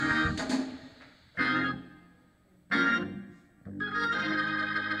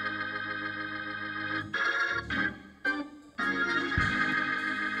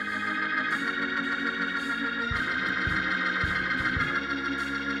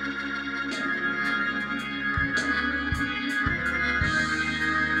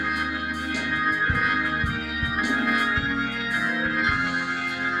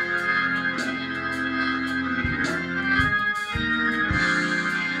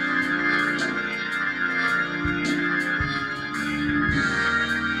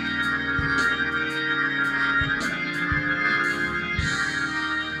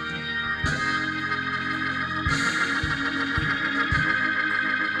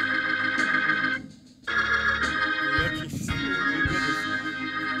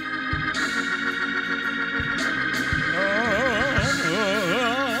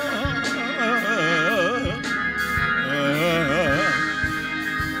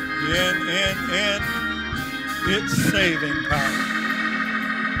in its saving power.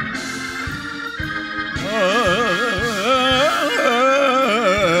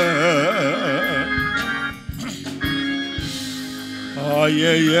 Oh,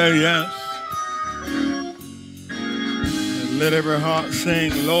 yeah, yes. And let every heart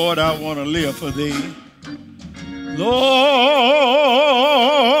sing, Lord, I want to live for thee. Lord,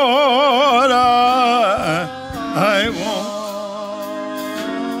 I want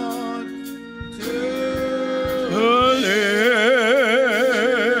to live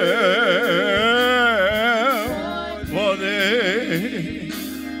for thee.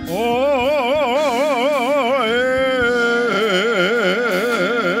 Oh,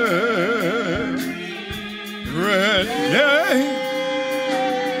 every day.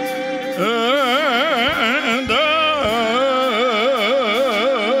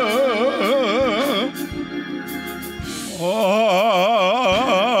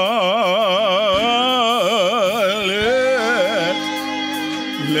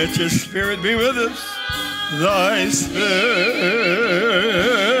 Let your spirit be with us, thy spirit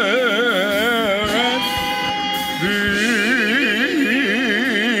be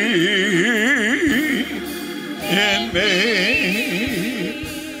in me.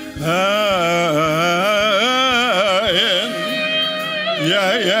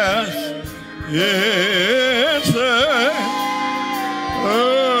 Yes,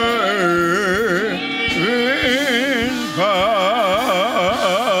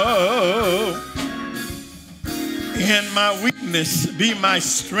 in my weakness be my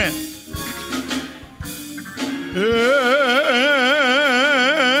strength. In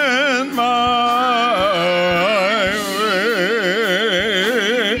my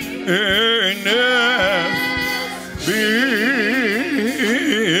weakness be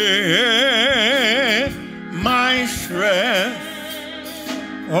my strength.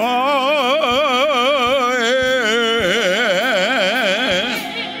 Oh,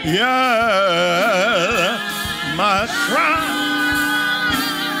 yeah, my triumph.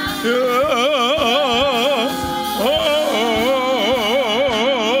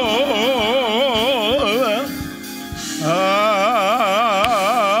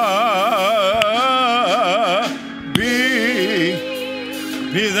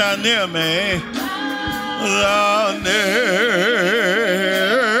 Be thou near me, thou near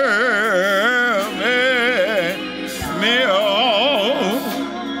me all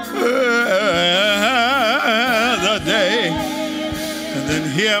the day, and then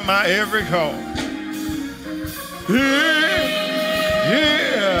hear my every call. Hear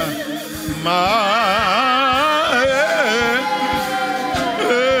my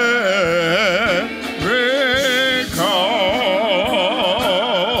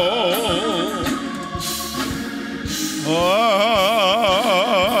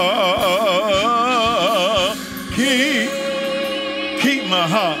keep my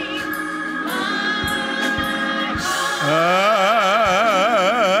heart.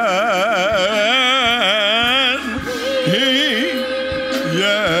 And keep,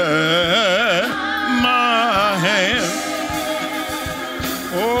 yeah, my hand.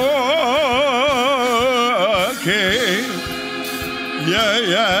 Oh, okay. Yeah,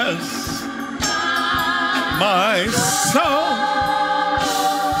 yes. My soul.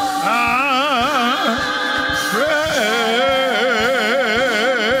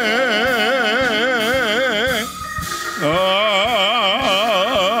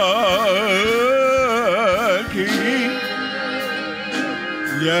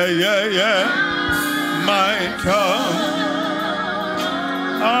 Yeah, my tongue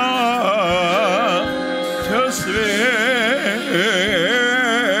to sing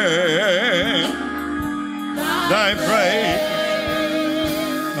thy praise.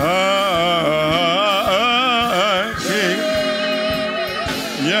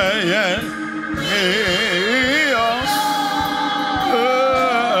 Yeah, me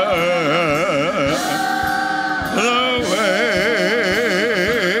the way.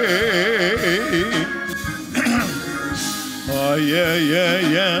 Oh, yeah. Oh,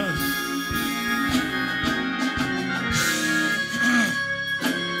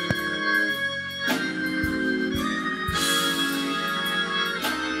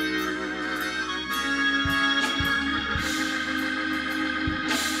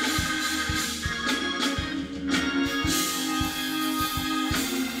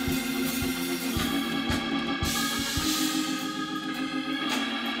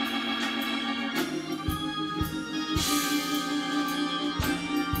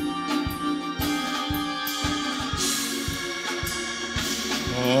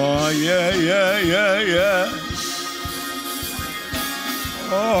 yeah.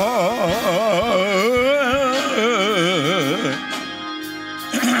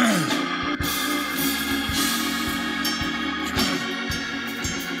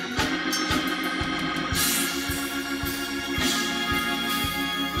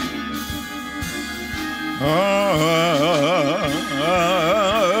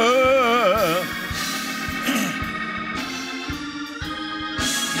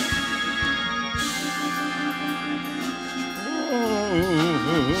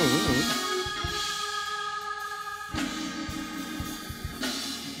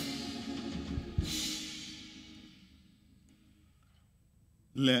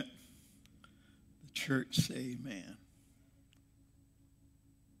 Let the church say amen.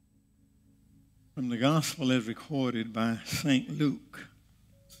 From the gospel as recorded by St. Luke,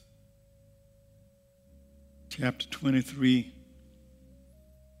 chapter 23,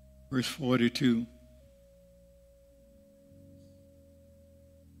 verse 42.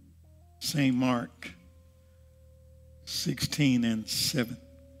 St. Mark 16 and 7.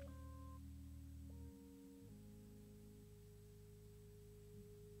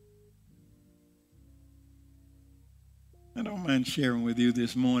 I don't mind sharing with you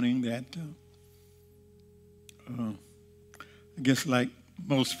this morning that I guess like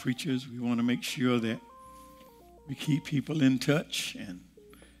most preachers, we want to make sure that we keep people in touch and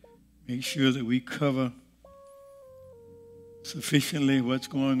make sure that we cover sufficiently what's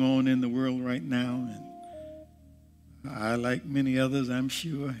going on in the world right now. And I, like many others, I'm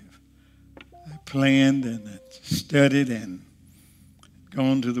sure, I planned and studied and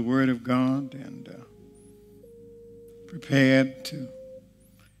gone to the Word of God and prepared to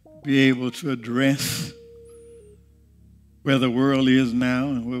be able to address where the world is now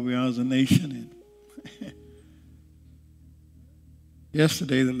and where we are as a nation. And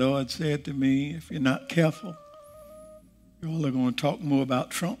yesterday the Lord said to me, if you're not careful, you all are going to talk more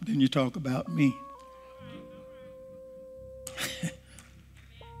about Trump than you talk about me.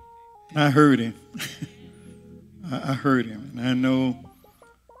 I heard him. I heard him. And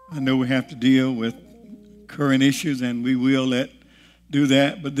I know we have to deal with current issues, and we will do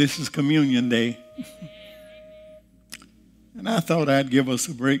that, but this is Communion Day. And I thought I'd give us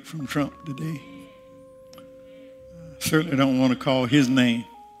a break from Trump today. I certainly don't want to call his name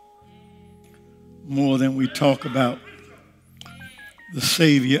more than we talk about the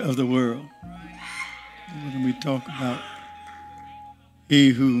Savior of the world, more than we talk about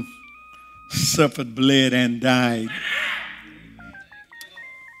he who suffered, bled, and died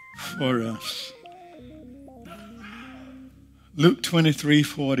for us. Luke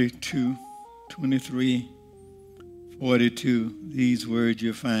 23:42, 23:42, these words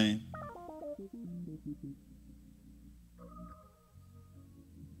you find.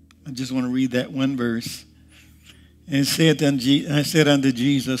 I just want to read that one verse. And it said I said unto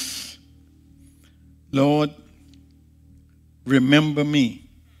Jesus, Lord, remember me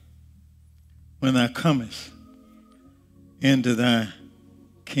when thou comest into thy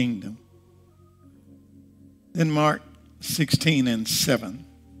kingdom. Then Mark 16 and 7.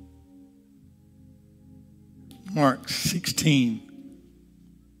 Mark 16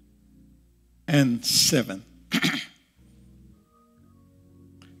 and 7.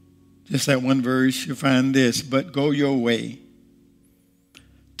 Just that one verse, you find this, but go your way.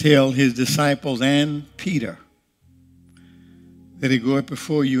 Tell his disciples and Peter that he goeth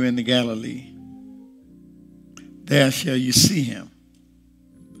before you into Galilee. There shall you see him,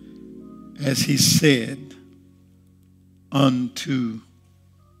 as he said unto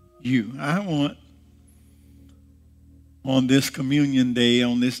you. I want, on this Communion Day,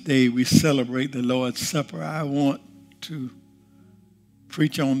 on this day we celebrate the Lord's Supper, I want to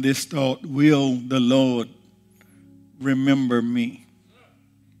preach on this thought: will the Lord remember me?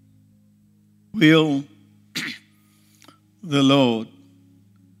 Will the Lord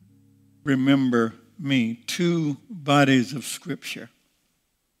remember me? Two bodies of Scripture.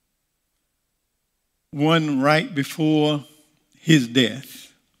 One right before his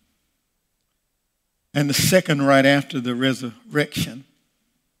death, and the second right after the resurrection,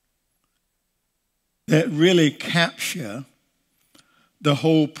 that really capture the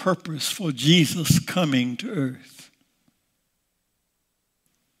whole purpose for Jesus coming to earth.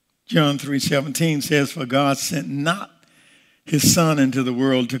 John 3:17 says, for God sent not his Son into the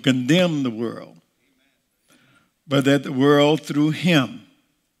world to condemn the world, but that the world through him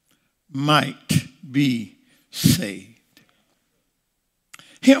might be saved.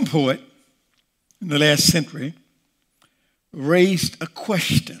 Hymn poet in the last century raised a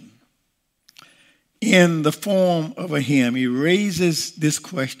question in the form of a hymn. He raises this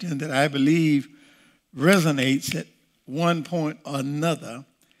question that I believe resonates at one point or another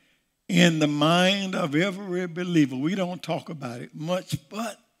in the mind of every believer. We don't talk about it much,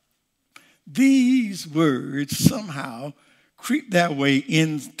 but these words somehow creep that way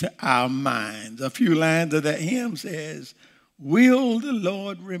into our minds. A few lines of that hymn says, "Will the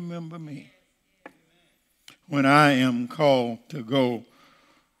Lord remember me when I am called to go?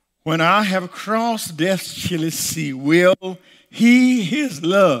 When I have crossed death's chilly sea, will he his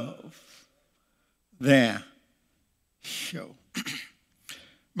love there show?"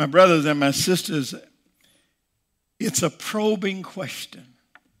 My brothers and my sisters, it's a probing question.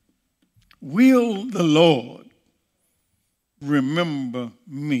 Will the Lord remember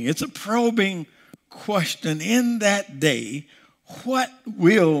me? It's a probing question. In that day, what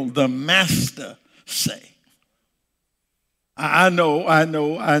will the Master say? I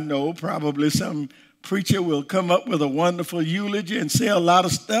know, probably some preacher will come up with a wonderful eulogy and say a lot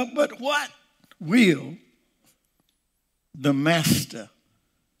of stuff, but what will the Master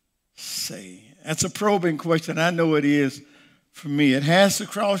say? That's a probing question. I know it is for me. It has to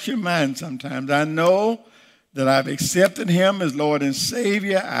cross your mind sometimes. I know that I've accepted him as Lord and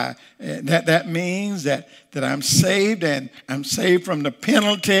Savior. That means that I'm saved, and I'm saved from the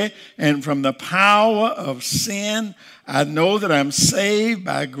penalty and from the power of sin. I know that I'm saved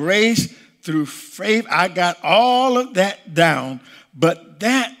by grace through faith. I got all of that down. But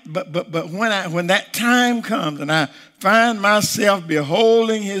when that time comes and I find myself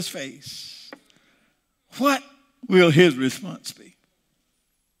beholding his face, what will his response be?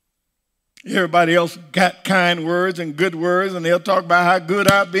 Everybody else got kind words and good words, and they'll talk about how good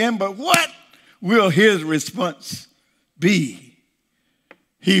I've been, but what will his response be?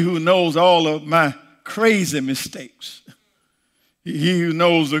 He who knows all of my crazy mistakes, he who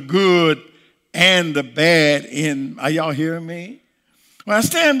knows the good and the bad are y'all hearing me? When I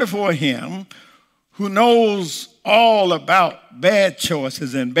stand before him who knows all about bad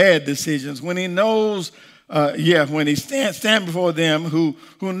choices and bad decisions, when he knows when he stand before them who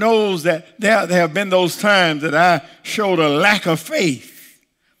knows that there have been those times that I showed a lack of faith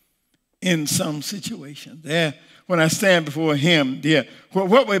in some situations. When I stand before him,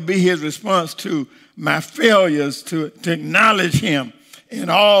 what would be his response to my failures to acknowledge him in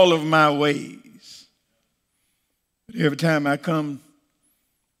all of my ways? But every time I come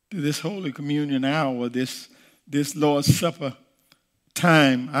to this Holy Communion hour, this Lord's Supper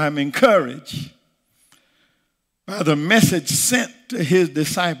time, I'm encouraged by the message sent to his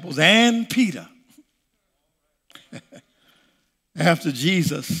disciples and Peter after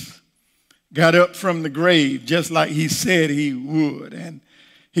Jesus got up from the grave, just like he said he would. And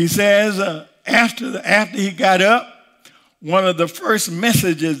he says after he got up, one of the first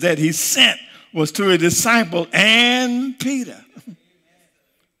messages that he sent was to his disciples and Peter.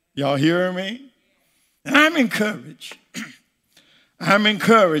 Y'all hearing me? And I'm encouraged. I'm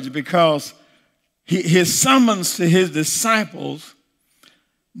encouraged because his summons to his disciples,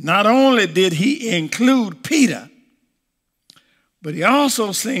 not only did he include Peter, but he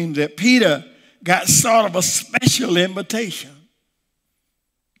also seems that Peter got sort of a special invitation.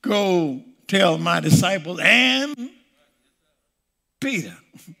 Go tell my disciples and Peter.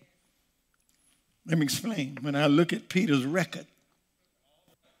 Let me explain. When I look at Peter's record,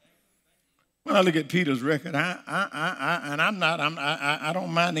 I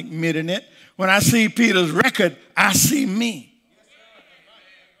don't mind admitting it. When I see Peter's record, I see me.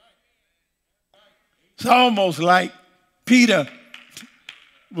 It's almost like Peter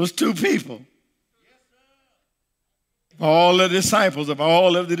was two people. Of all the disciples,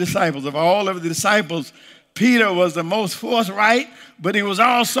 Peter was the most forthright, but he was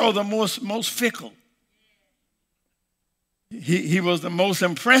also the most fickle. He was the most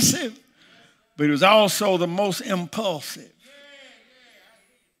impressive, but he was also the most impulsive.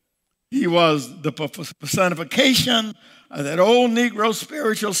 He was the personification of that old Negro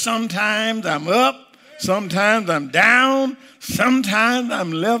spiritual. Sometimes I'm up, sometimes I'm down, sometimes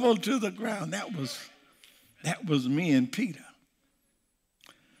I'm level to the ground. That was me and Peter.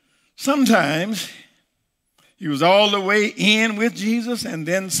 Sometimes he was all the way in with Jesus, and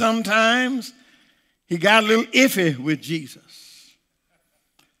then sometimes he got a little iffy with Jesus.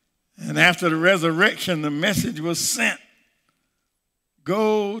 And after the resurrection, the message was sent.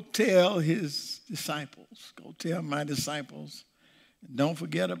 Go tell his disciples. Go tell my disciples. And don't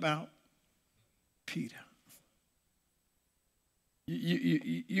forget about Peter.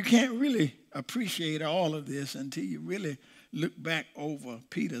 You can't really appreciate all of this until you really look back over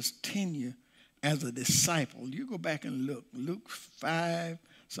Peter's tenure as a disciple. You go back and look. Luke 5,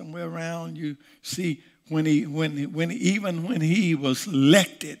 somewhere around, you see when he was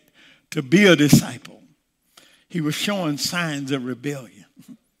selected to be a disciple, he was showing signs of rebellion.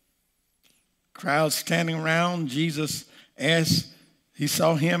 Crowd standing around, Jesus asked, he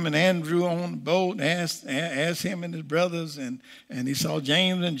saw him and Andrew on the boat, asked him and his brothers, and he saw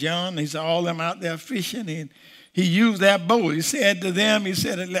James and John. He saw all them out there fishing, and he used that boat. He said to them, he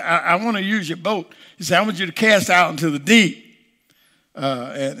said, I want to use your boat. He said, I want you to cast out into the deep.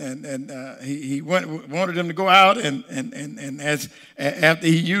 He wanted them to go out, and after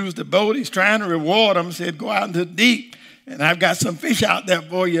he used the boat, he's trying to reward them, said, go out into the deep, and I've got some fish out there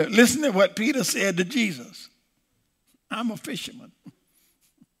for you. Listen to what Peter said to Jesus. I'm a fisherman.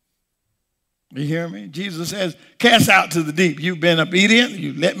 You hear me? Jesus says, cast out to the deep. You've been obedient.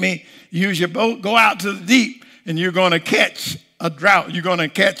 You let me use your boat. Go out to the deep, and you're going to catch a drought. You're going to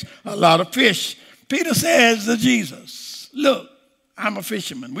catch a lot of fish. Peter says to Jesus, look, I'm a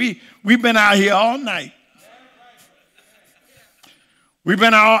fisherman. We've been out here all night. We've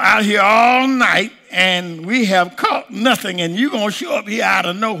been out here all night, and we have caught nothing, and you're going to show up here out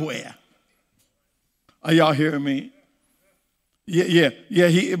of nowhere. Are y'all hearing me? Yeah.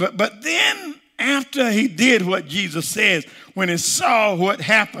 But then after he did what Jesus says, when he saw what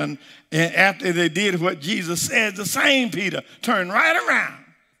happened, and after they did what Jesus said, the same Peter turned right around.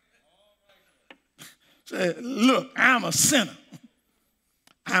 Said, look, I'm a sinner.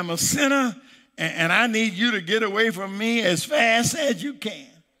 I'm a sinner, and I need you to get away from me as fast as you can.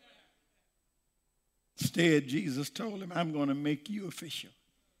 Instead, Jesus told him, I'm going to make you a fisher.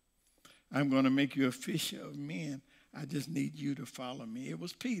 I'm going to make you a fisher of men. I just need you to follow me. It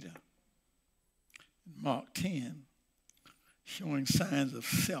was Peter. Mark 10, showing signs of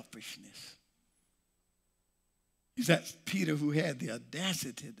selfishness. Is that Peter who had the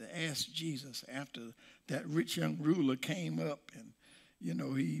audacity to ask Jesus after that rich young ruler came up, and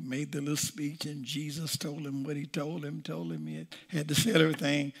he made the little speech, and Jesus told him what he told him he had to say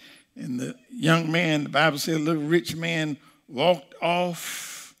everything. And the young man, the Bible said, a little rich man walked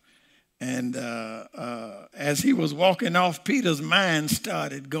off. And as he was walking off, Peter's mind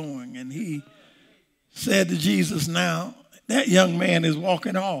started going. And he said to Jesus, now, that young man is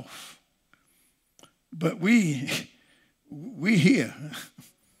walking off. But we here.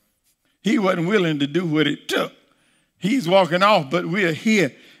 He wasn't willing to do what it took. He's walking off, but we're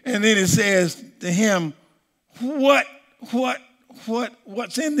here. And then it says to him, what's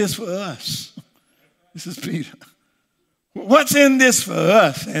in this for us? This is Peter. What's in this for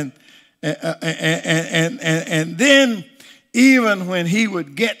us? And then even when he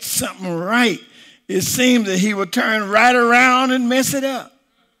would get something right, it seemed that he would turn right around and mess it up.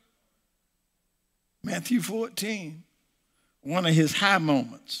 Matthew 14, one of his high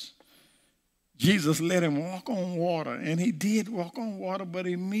moments. Jesus let him walk on water, and he did walk on water, but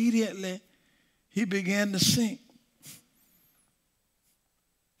immediately he began to sink.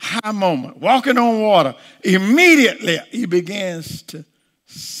 High moment, walking on water. Immediately he begins to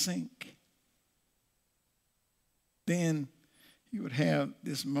sink. Then he would have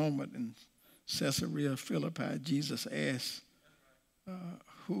this moment in Caesarea Philippi. Jesus asked,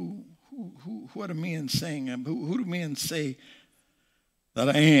 what do men saying? Who do men say that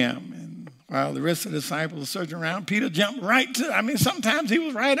I am? And while the rest of the disciples are searching around, Peter jumped right to, sometimes he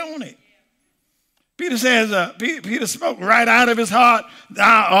was right on it. Peter says, Peter spoke right out of his heart,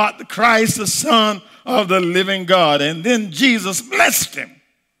 thou art the Christ, the Son of the living God. And then Jesus blessed him.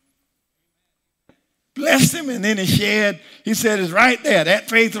 Blessed him, and then he said, it's right there, that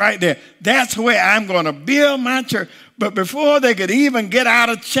faith right there. That's where I'm going to build my church. But before they could even get out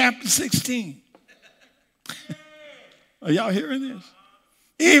of chapter 16, are y'all hearing this?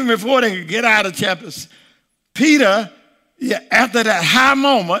 Even before they could get out of chapters, Peter, after that high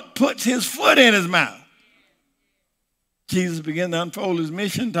moment, puts his foot in his mouth. Jesus began to unfold his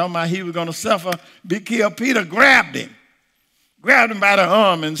mission, talking about he was going to suffer, be killed. Peter grabbed him by the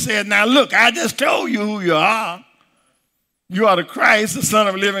arm and said, now look, I just told you who you are. You are the Christ, the Son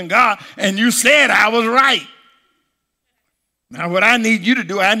of the living God, and you said I was right. Now what I need you to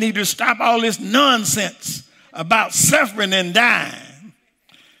do, I need you to stop all this nonsense about suffering and dying.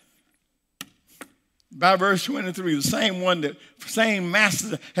 By verse 23, the same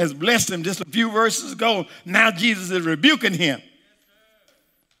master has blessed him just a few verses ago. Now Jesus is rebuking him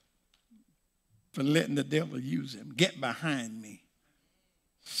for letting the devil use him. Get behind me,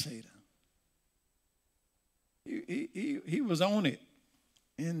 Satan. He was on it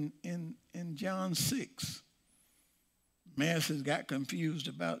in John 6. Masses got confused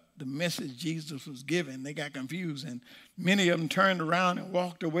about the message Jesus was giving. They got confused, and many of them turned around and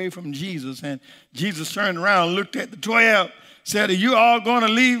walked away from Jesus. And Jesus turned around, looked at the 12, said, are you all going to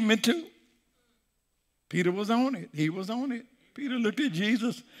leave me too? Peter was on it. He was on it. Peter looked at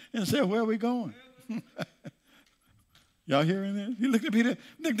Jesus and said, where are we going? Y'all hearing this? He looked at Peter,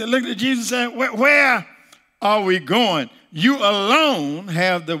 looked at Jesus and said, where are we going? You alone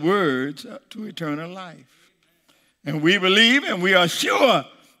have the words to eternal life. And we believe and we are sure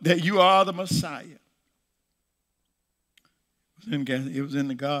that you are the Messiah. It was in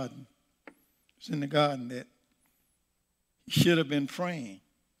the garden. It was in the garden that he should have been praying.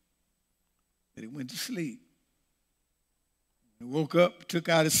 That he went to sleep. He woke up, took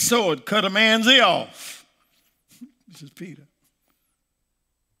out his sword, cut a man's ear off. This is Peter.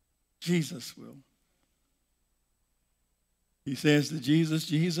 Jesus will. He says to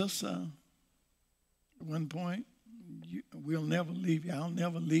Jesus, at one point, we'll never leave you. I'll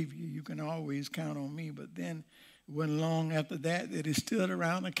never leave you. You can always count on me. But then it wasn't long after that he stood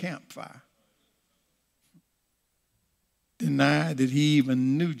around a campfire. Denied that he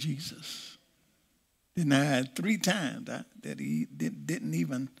even knew Jesus. Denied 3 times that he didn't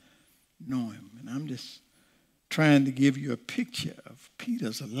even know him. And I'm just trying to give you a picture of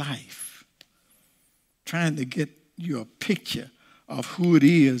Peter's life. Trying to get you a picture of who it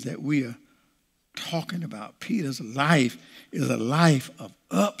is that we are talking about. Peter's life is a life of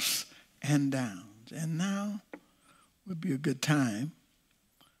ups and downs. And now would be a good time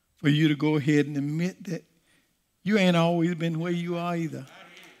for you to go ahead and admit that you ain't always been where you are either.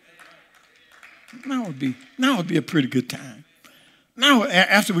 Now would be a pretty good time. Now,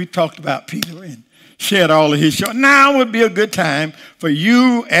 after we talked about Peter and shared all of his show, now would be a good time for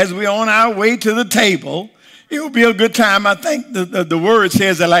you, as we're on our way to the table. It would be a good time. I think the word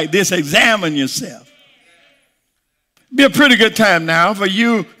says it like this: examine yourself. Be a pretty good time now for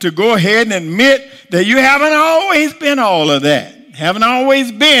you to go ahead and admit that you haven't always been all of that. Haven't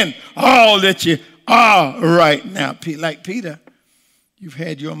always been all that you are right now. Like Peter, you've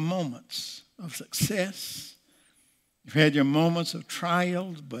had your moments of success. You've had your moments of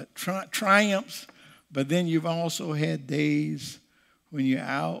trials, but triumphs. But then you've also had days when you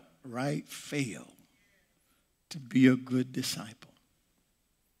outright failed to be a good disciple.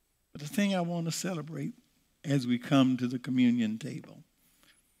 But the thing I want to celebrate as we come to the communion table,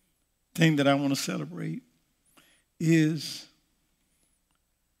 the thing that I want to celebrate is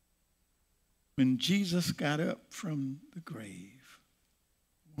when Jesus got up from the grave.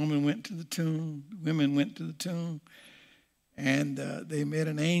 Women went to the tomb, women went to the tomb, and they met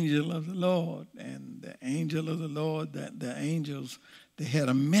an angel of the Lord. And the angel of the Lord, the angels, they had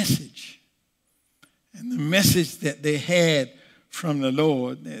a message. And the message that they had from the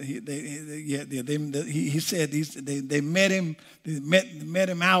Lord, he said they met him. They met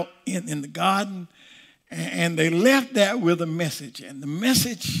him out in the garden, and they left that with a message. And the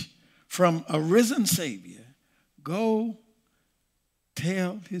message from a risen Savior: go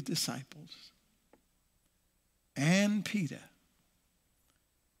tell his disciples and Peter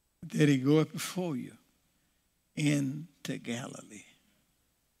that he goeth before you into Galilee.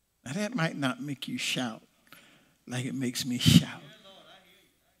 Now that might not make you shout like it makes me shout.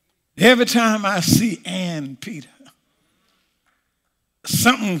 Every time I see and Peter,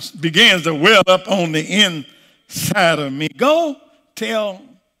 something begins to well up on the inside of me. Go tell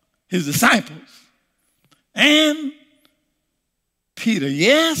his disciples and Peter.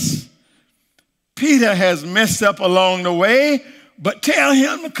 Yes, Peter has messed up along the way, but tell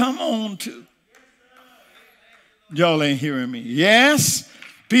him to come on too. Y'all ain't hearing me. Yes,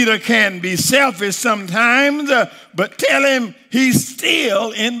 Peter can be selfish sometimes, but tell him he's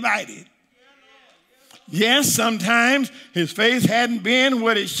still invited. Yes, sometimes his face hadn't been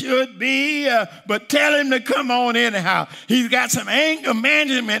what it should be, but tell him to come on anyhow. He's got some anger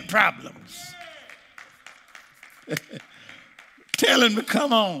management problems. Tell him to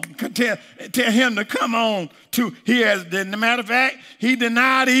come on. Tell him to come on too. As a matter of fact, he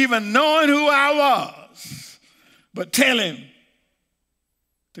denied even knowing who I was. But tell him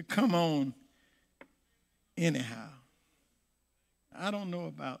to come on anyhow. I don't know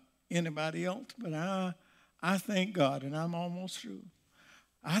about anybody else, but I thank God, and I'm almost through.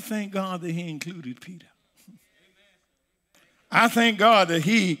 I thank God that he included Peter. I thank God that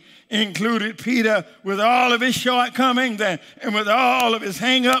he included Peter with all of his shortcomings and with all of his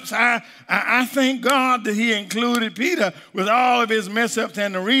hang-ups. I thank God that he included Peter with all of his mess-ups.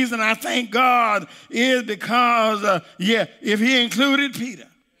 And the reason I thank God is because, if he included Peter,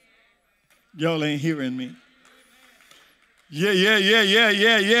 y'all ain't hearing me. Yeah.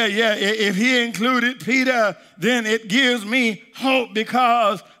 If he included Peter, then it gives me hope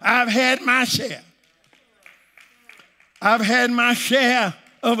because I've had my share. I've had my share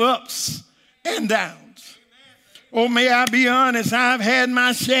of ups and downs. Oh, may I be honest, I've had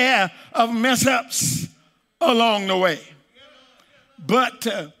my share of mess-ups along the way. But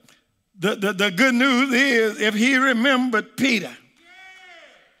The good news is if he remembered Peter,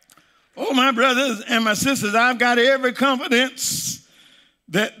 oh, my brothers and my sisters, I've got every confidence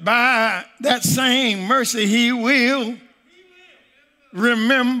that by that same mercy he will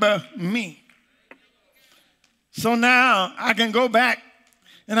remember me. So now I can go back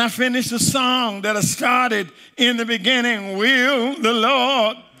and I finish the song that I started in the beginning. Will the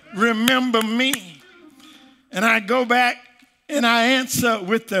Lord remember me? And I go back and I answer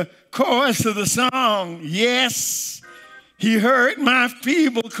with the chorus of the song. Yes, he heard my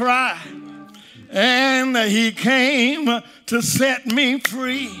feeble cry, and he came to set me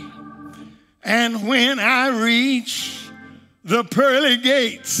free. And when I reach the pearly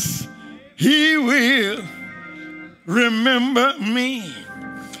gates, he will remember me.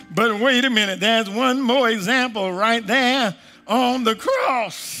 But wait a minute, there's one more example right there on the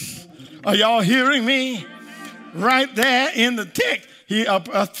cross. Are y'all hearing me? Right there in the text,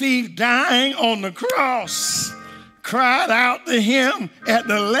 a thief dying on the cross cried out to him at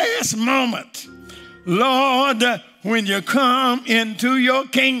the last moment, Lord, when you come into your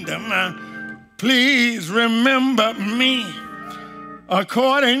kingdom, please remember me.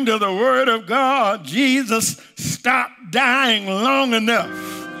 According to the word of God, Jesus stopped dying long enough,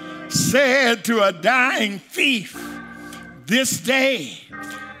 said to a dying thief, this day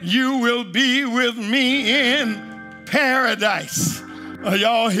you will be with me in paradise. Are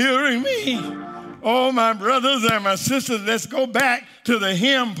y'all hearing me? Oh, my brothers and my sisters, let's go back to the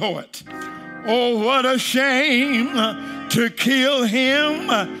hymn poet. Oh, what a shame to kill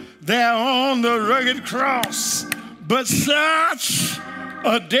him there on the rugged cross. But such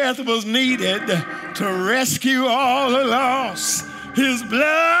a death was needed to rescue all the lost. His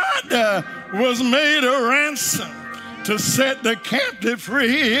blood was made a ransom to set the captive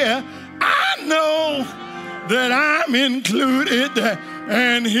free. I know that I'm included,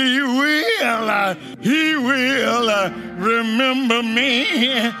 and he will remember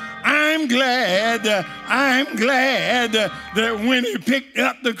me. I'm glad that when he picked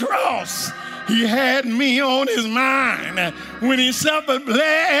up the cross, he had me on his mind. When he suffered,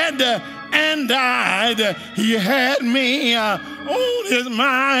 bled, and died, he had me on his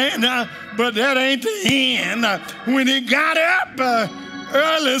mind. But that ain't the end. When he got up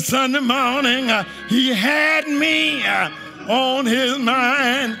early Sunday morning, he had me on his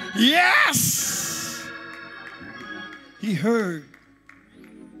mind. Yes, he heard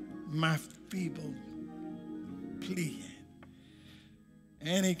my feeble plea,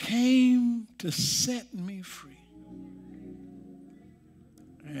 and he came to set me free.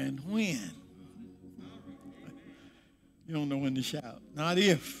 And when, you don't know when to shout, not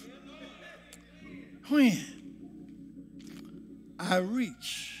if, when I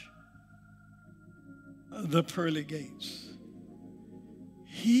reach the pearly gates,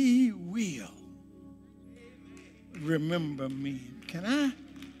 he will remember me. Can I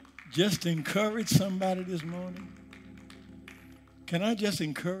just encourage somebody this morning? Can I just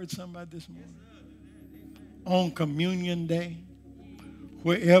encourage somebody this morning? On Communion Day,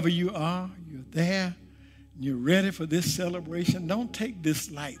 wherever you are, you're there, you're ready for this celebration. Don't take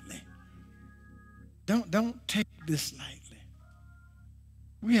this lightly. Don't take this lightly.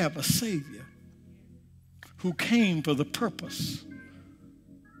 We have a Savior who came for the purpose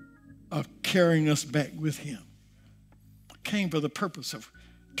of carrying us back with him. Came for the purpose of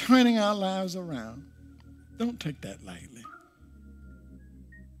turning our lives around. Don't take that lightly.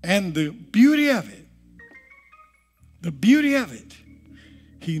 And the beauty of it,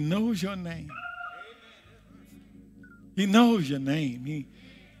 he knows your name. He knows your name.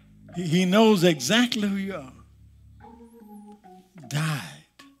 He knows exactly who you are. Died,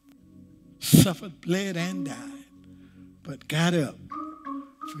 suffered, bled, and died, but got up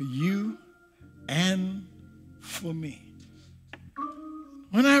for you and for me.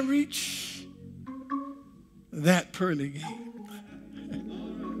 When I reach that pearly gate,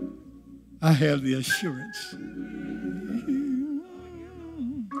 I have the assurance.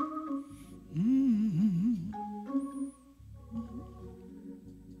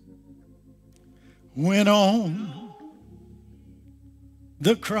 When on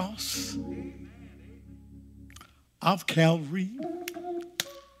the cross of Calvary,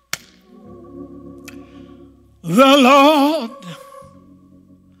 the Lord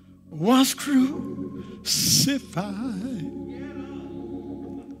was crucified.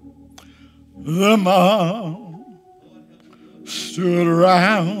 The mob stood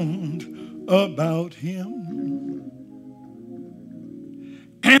round about him,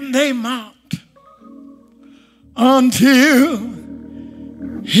 and they mocked until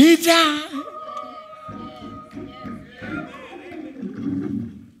he died.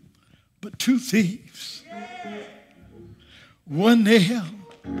 two thieves were nailed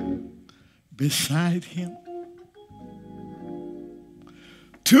beside him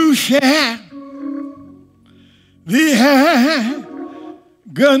to share the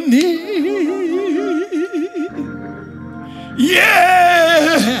agony.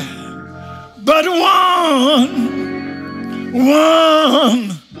 Yeah, but one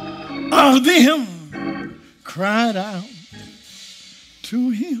of them cried out to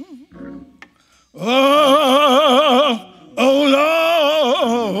him, oh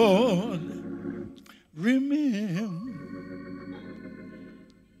Lord, remember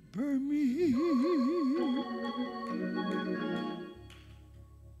me.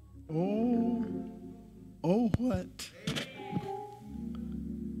 Oh, what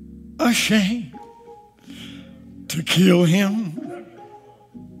a shame to kill him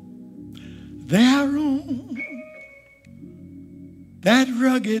there on that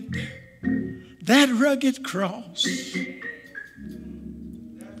rugged cross.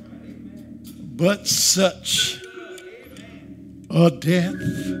 But such a death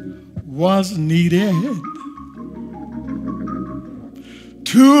was needed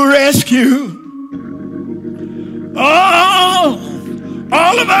to rescue all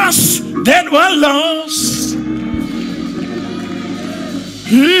of us that were lost.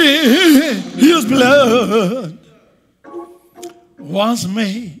 His blood was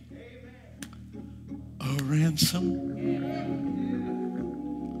made a ransom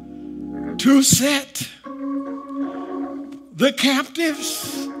to set the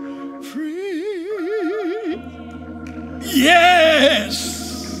captives free. Yes,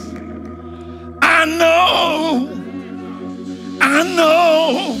 I know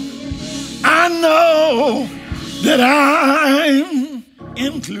that I'm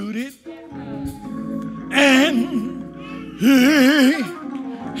included, and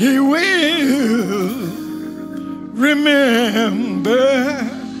he will remember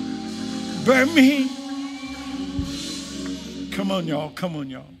me. Come on, y'all.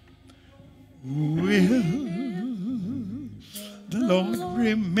 Will the Lord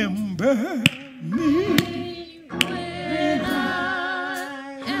remember me? When I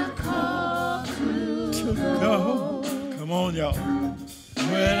am called to go. Come on, y'all.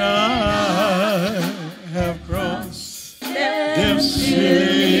 When I have crossed them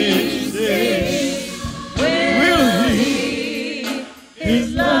cities, will he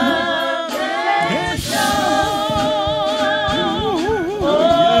his love and show?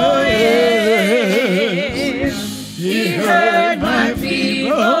 Oh, yes, he heard my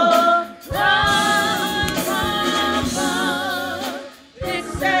people.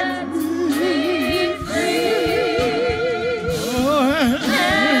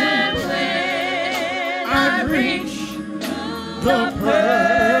 The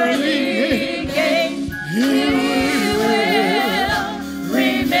pearly gate, he will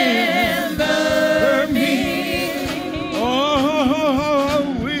remember me. Oh,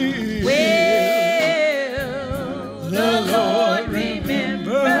 will the Lord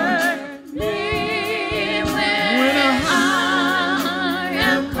remember me when I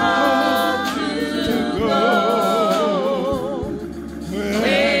am called to go?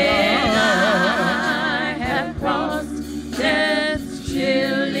 When I have crossed death's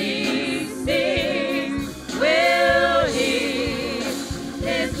chilly sea, will he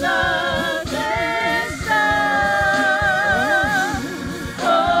his love and show?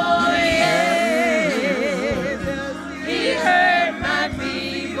 Oh yes, he heard my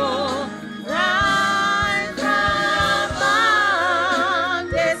people cry from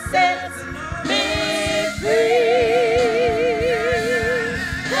bondage, set me free.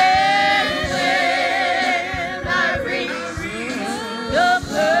 Then when I reach the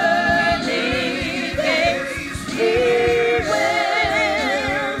pearly gate, he will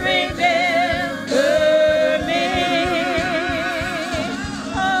remember me.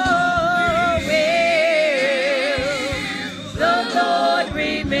 Oh, will the Lord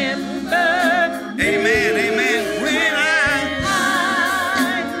remember me? Amen, amen.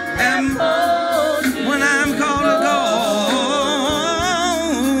 When I'm called to go,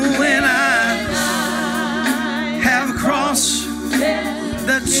 when I have crossed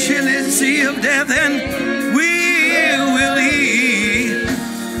the chilly sea of death, and will he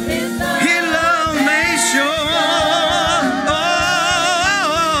love me sure?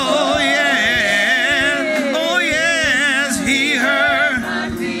 Oh yes, he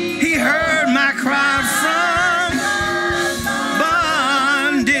heard my cry from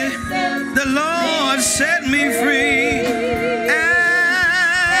bondage. The Lord set me free.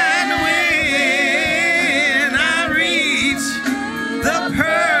 And when I reach the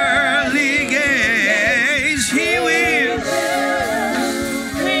pearly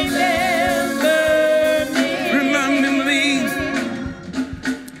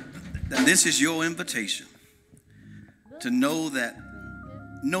This is your invitation to know that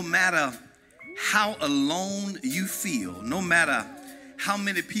no matter how alone you feel, no matter how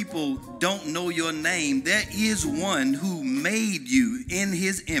many people don't know your name, there is one who made you in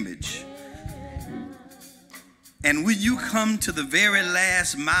his image. And when you come to the very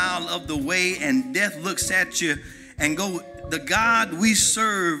last mile of the way and death looks at you and go, the God we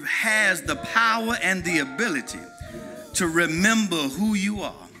serve has the power and the ability to remember who you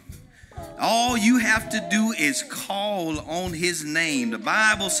are. All you have to do is call on his name. The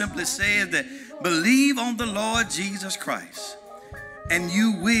Bible simply says that believe on the Lord Jesus Christ and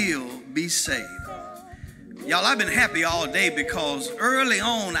you will be saved. Y'all, I've been happy all day because early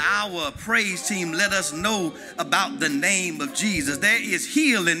on our praise team let us know about the name of Jesus. There is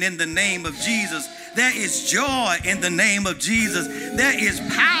healing in the name of Jesus. There is joy in the name of Jesus. There is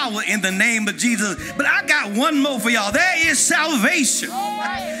power in the name of Jesus. But I got one more for y'all. There is salvation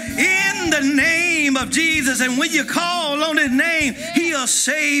in the name of Jesus. And when you call on his name, he'll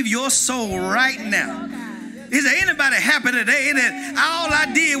save your soul right now. Is there anybody happy today that all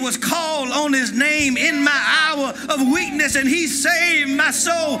I did was call on his name in my hour of weakness and he saved my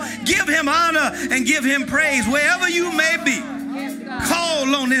soul? Give him honor and give him praise wherever you may be.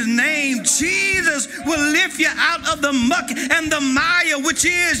 Call on his name. Jesus will lift you out of the muck and the mire, which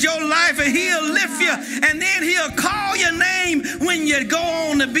is your life, and he'll lift you, and then he'll call your name when you go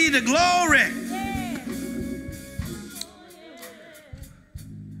on to be the glory.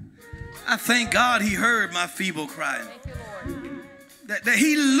 I thank God he heard my feeble cry. That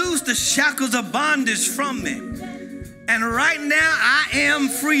he loosed the shackles of bondage from me. And right now I am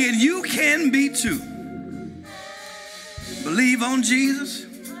free, and you can be too. Believe on Jesus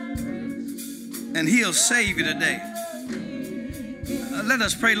and he'll save you today. Let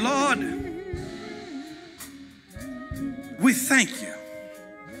us pray. Lord, we thank you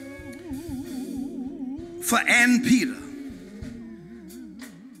for Ann Peter,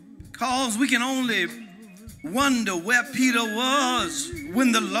 because we can only wonder where Peter was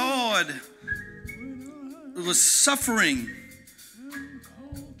when the Lord was suffering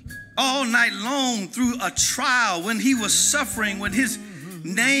all night long through a trial, when he was suffering, when his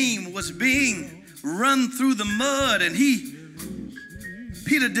name was being run through the mud, and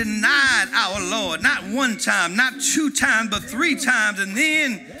Peter denied our Lord, not one time, not two times, but three times. And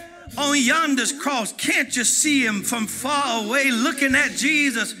then on yonder's cross, can't you see him from far away looking at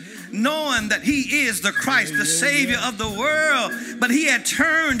Jesus, knowing that he is the Christ, the Savior of the world? But he had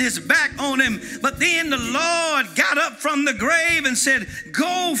turned his back on him. But then the Lord got up from the grave and said,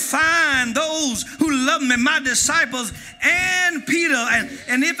 go find those who love me, my disciples and Peter.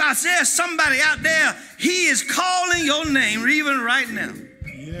 And if I say somebody out there, he is calling your name even right now.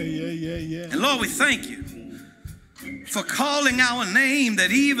 Yeah. And Lord, we thank you for calling our name,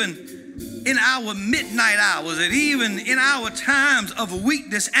 that even in our midnight hours, that even in our times of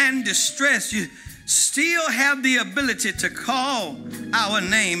weakness and distress, you still have the ability to call our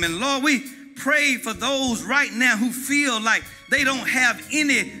name. And Lord, we pray for those right now who feel like they don't have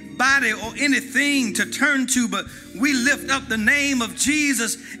anybody or anything to turn to, but we lift up the name of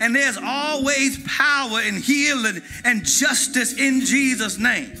Jesus, and there's always power and healing and justice in Jesus'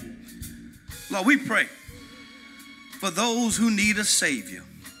 name. Lord, we pray for those who need a Savior.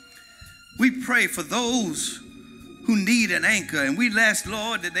 We pray for those who need an anchor, and we ask,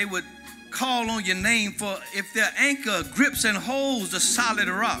 Lord, that they would call on your name, for if their anchor grips and holds the solid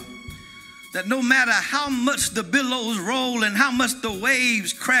rock, that no matter how much the billows roll and how much the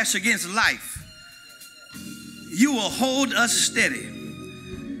waves crash against life, you will hold us steady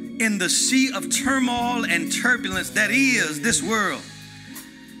in the sea of turmoil and turbulence that is this world,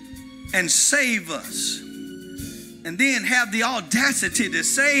 and save us. And then have the audacity to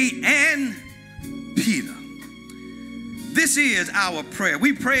say, and Peter. This is our prayer.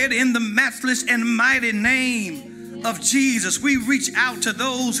 We pray it in the matchless and mighty name of Jesus. We reach out to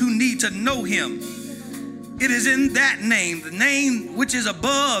those who need to know him. It is in that name, the name which is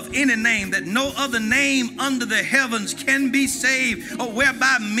above any name, that no other name under the heavens can be saved, or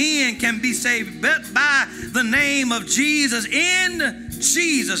whereby men can be saved, but by the name of Jesus. In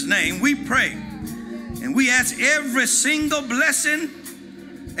Jesus' name we pray. And we ask every single blessing.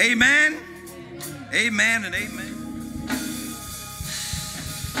 Amen, amen, and amen.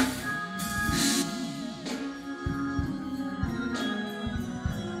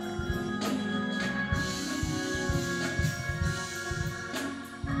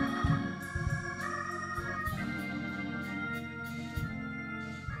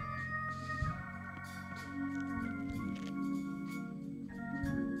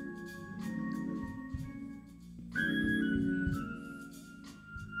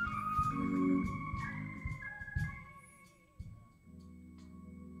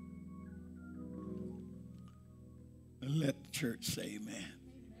 church say amen.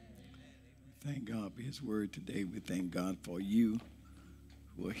 Thank God for his word today. We thank God for you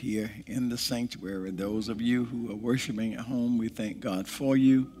who are here in the sanctuary. Those of you who are worshiping at home, we thank God for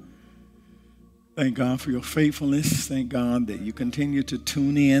you. Thank God for your faithfulness. Thank God that you continue to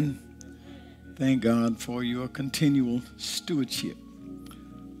tune in. Thank God for your continual stewardship.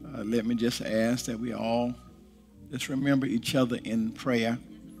 Let me just ask that we all just remember each other in prayer.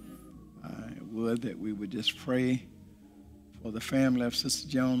 That we would just pray for the family of Sister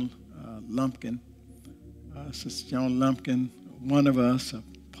Joan Lumpkin. Sister Joan Lumpkin, one of us, a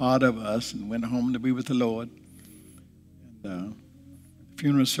part of us, and went home to be with the Lord. And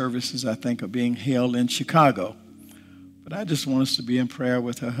funeral services, I think, are being held in Chicago. But I just want us to be in prayer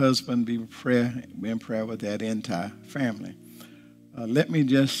with her husband, be in prayer with that entire family. Let me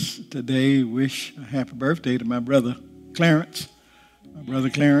just today wish a happy birthday to my brother Clarence. My brother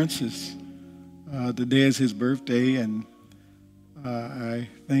Clarence is today is his birthday, and I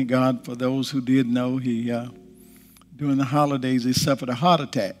thank God for those who did know he during the holidays he suffered a heart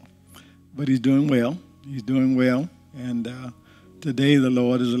attack, but he's doing well. He's doing well, and today the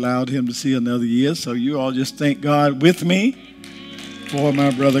Lord has allowed him to see another year. So you all just thank God with me for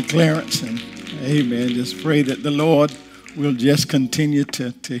my brother Clarence, and amen. Just pray that the Lord will just continue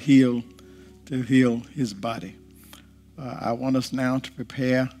to heal his body. I want us now to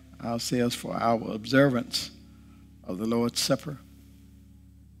prepare ourselves for our observance of the Lord's Supper.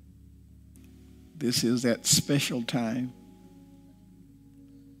 This is that special time.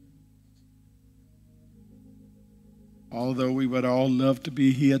 Although we would all love to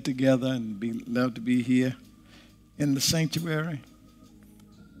be here together and love to be here in the sanctuary,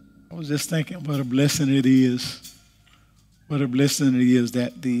 I was just thinking what a blessing it is. What a blessing it is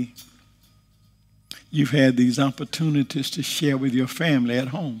that you've had these opportunities to share with your family at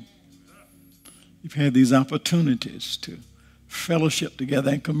home. You've had these opportunities to fellowship together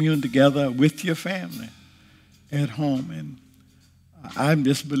and commune together with your family at home. And I'm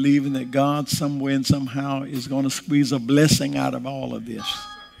just believing that God somewhere and somehow is going to squeeze a blessing out of all of this.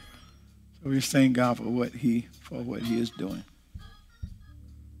 So we just thank God for what he is doing.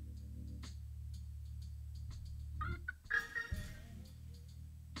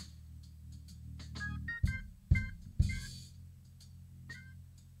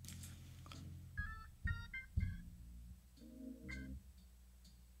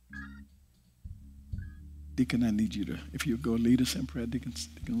 Deacon, I need you to, if you go lead us in prayer, Deacon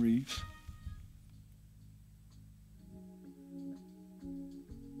Reeves.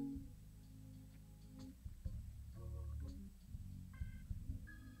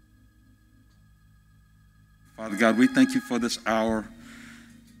 Father God, we thank you for this hour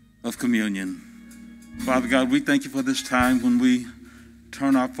of communion. Father God, we thank you for this time when we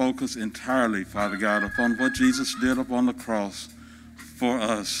turn our focus entirely, Father God, upon what Jesus did upon the cross for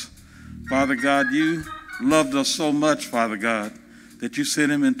us. Father God, you loved us so much, Father God, that you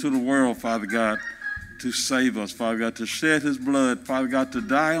sent him into the world, Father God, to save us, Father God, to shed his blood, Father God, to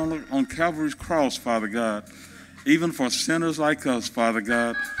die on Calvary's cross, Father God, even for sinners like us, Father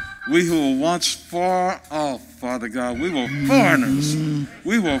God. We who were once far off, Father God, we were foreigners.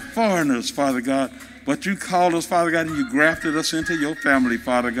 We were foreigners, Father God, but you called us, Father God, and you grafted us into your family,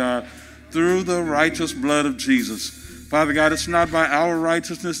 Father God, through the righteous blood of Jesus. Father God, it's not by our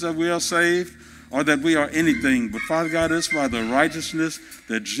righteousness that we are saved, or that we are anything, but Father God, it's by the righteousness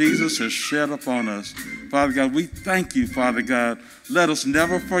that Jesus has shed upon us. Father God, we thank you, Father God. Let us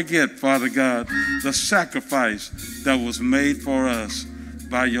never forget, Father God, the sacrifice that was made for us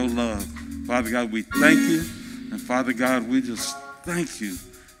by your love. Father God, we thank you, and Father God, we just thank you.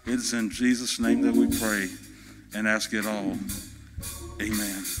 It is in Jesus' name that we pray and ask it all.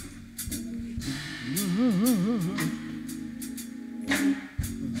 Amen.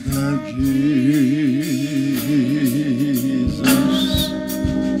 The Jesus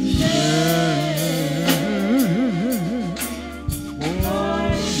shed for me.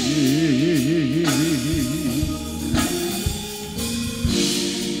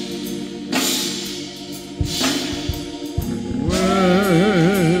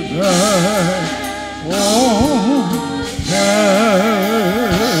 With thy own hand,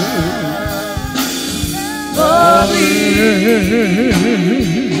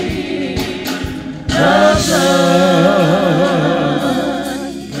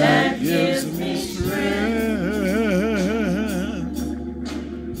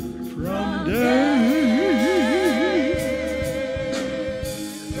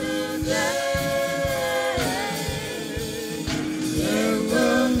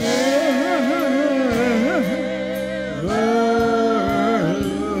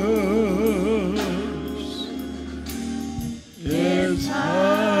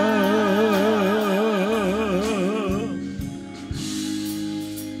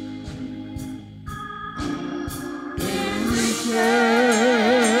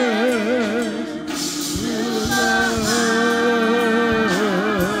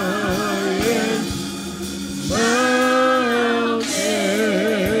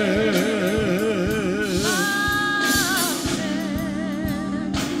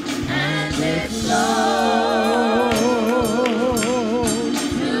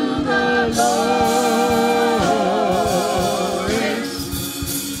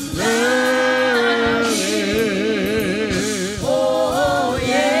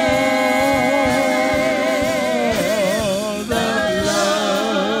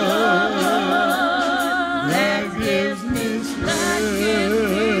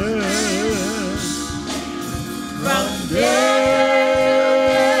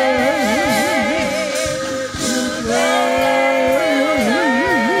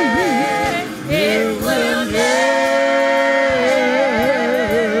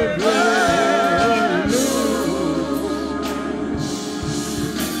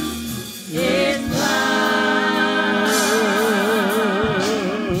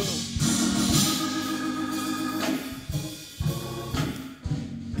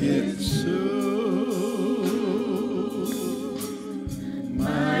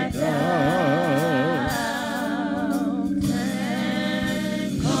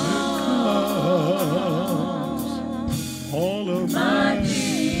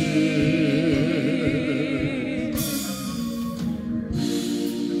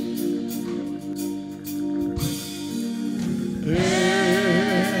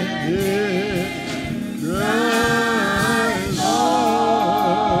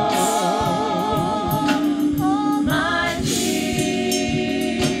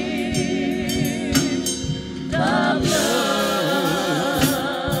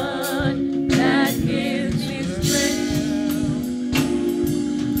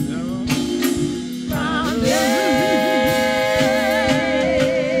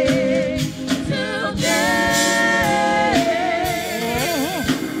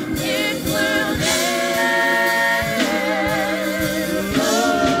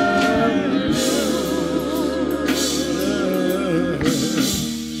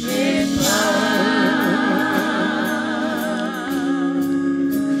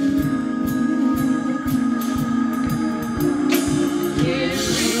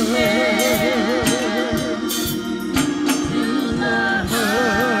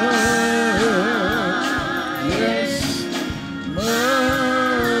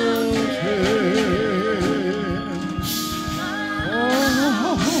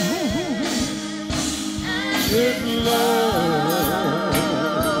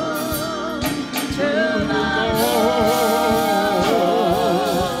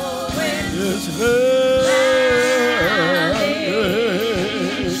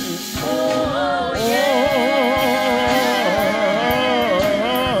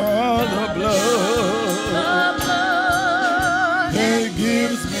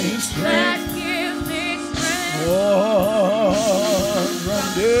 strength. that gives me strength. Oh, from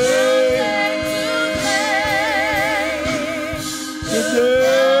day to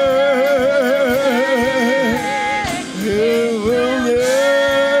day, it will never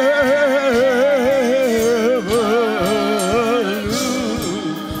lose.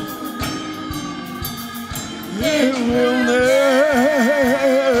 It will never lose. It will never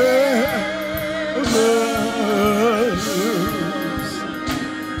lose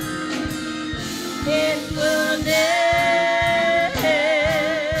its power.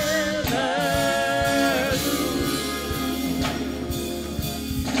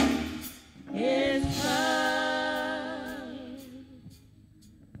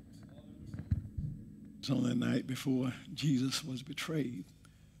 It's on the night before Jesus was betrayed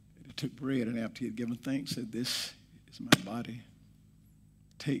that he took bread, and after he had given thanks, said, "This is my body.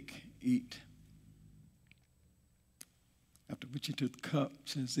 Take, eat." After which he took the cup,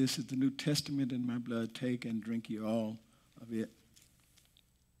 says, "This is the New Testament in my blood. Take and drink ye all of it."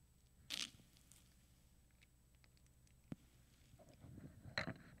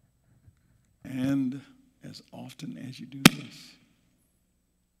 And as often as you do this,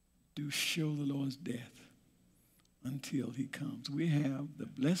 do show the Lord's death until he comes. We have the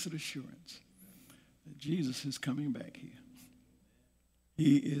blessed assurance that Jesus is coming back here.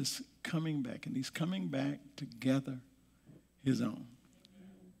 He is coming back, and he's coming back to gather his own.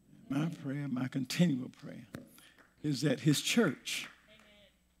 My prayer, my continual prayer, is that his church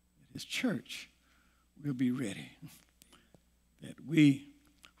will be ready, that we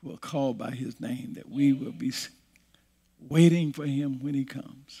who are called by his name, that we will be waiting for him when he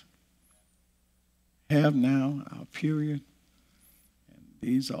comes. Have now our period, and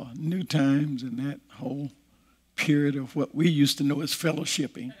these are new times, and that whole period of what we used to know as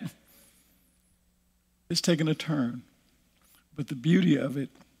fellowshipping is taking a turn. But the beauty of it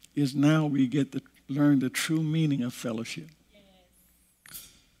is now we get to learn the true meaning of fellowship.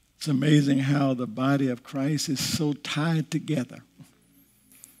 It's amazing how the body of Christ is so tied together.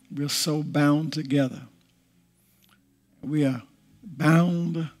 We're so bound together. We are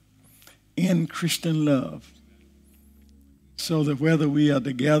bound in Christian love, so that whether we are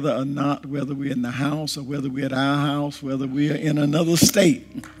together or not, whether we're in the house or whether we're at our house, whether we are in another state,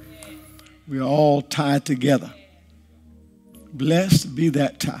 we are all tied together. Blessed be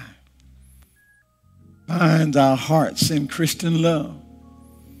that tie. Binds our hearts in Christian love.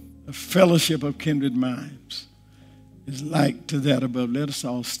 The fellowship of kindred minds is like to that above. Let us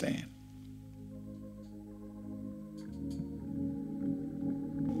all stand.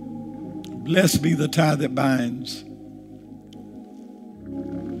 Blessed be the tie that binds.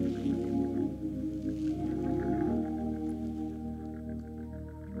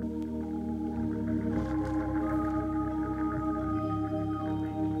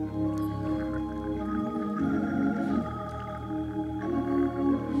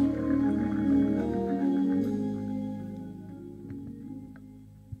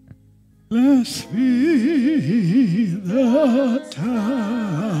 Blessed be the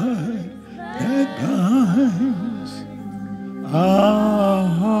tie that binds our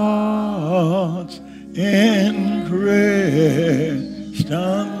hearts in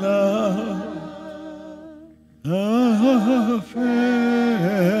Christian love, the fellowship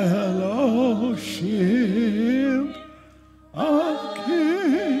of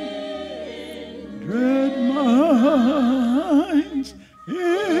kindred minds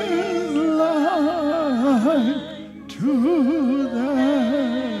is like to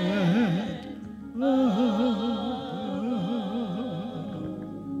that above.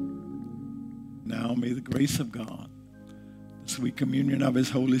 Now may the grace of God, the sweet communion of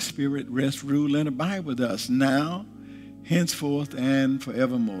his Holy Spirit rest, rule, and abide with us now, henceforth, and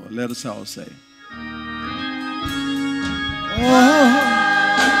forevermore. Let us all say,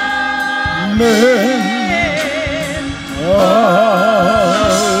 Amen. Amen.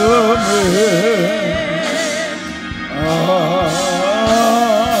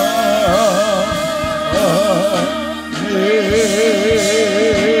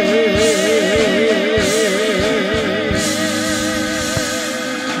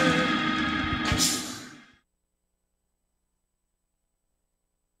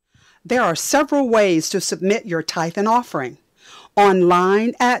 There are several ways to submit your tithe and offering.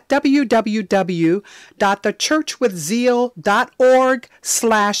 Online at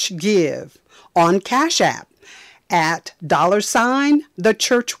www.thechurchwithzeal.org/give, on Cash App at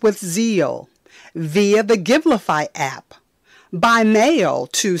 $thechurchwithzeal, via the Givelify app, by mail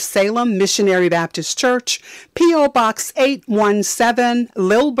to Salem Missionary Baptist Church, P.O. Box 817,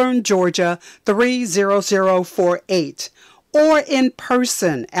 Lilburn, Georgia 30048, or in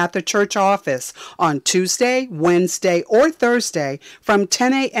person at the church office on Tuesday, Wednesday, or Thursday from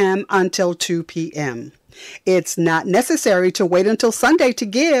 10 a.m. until 2 p.m. It's not necessary to wait until Sunday to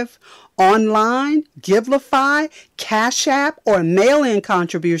give. Online, Givelify, Cash App, or mail-in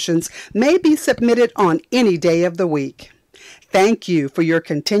contributions may be submitted on any day of the week. Thank you for your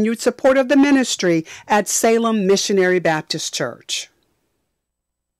continued support of the ministry at Salem Missionary Baptist Church.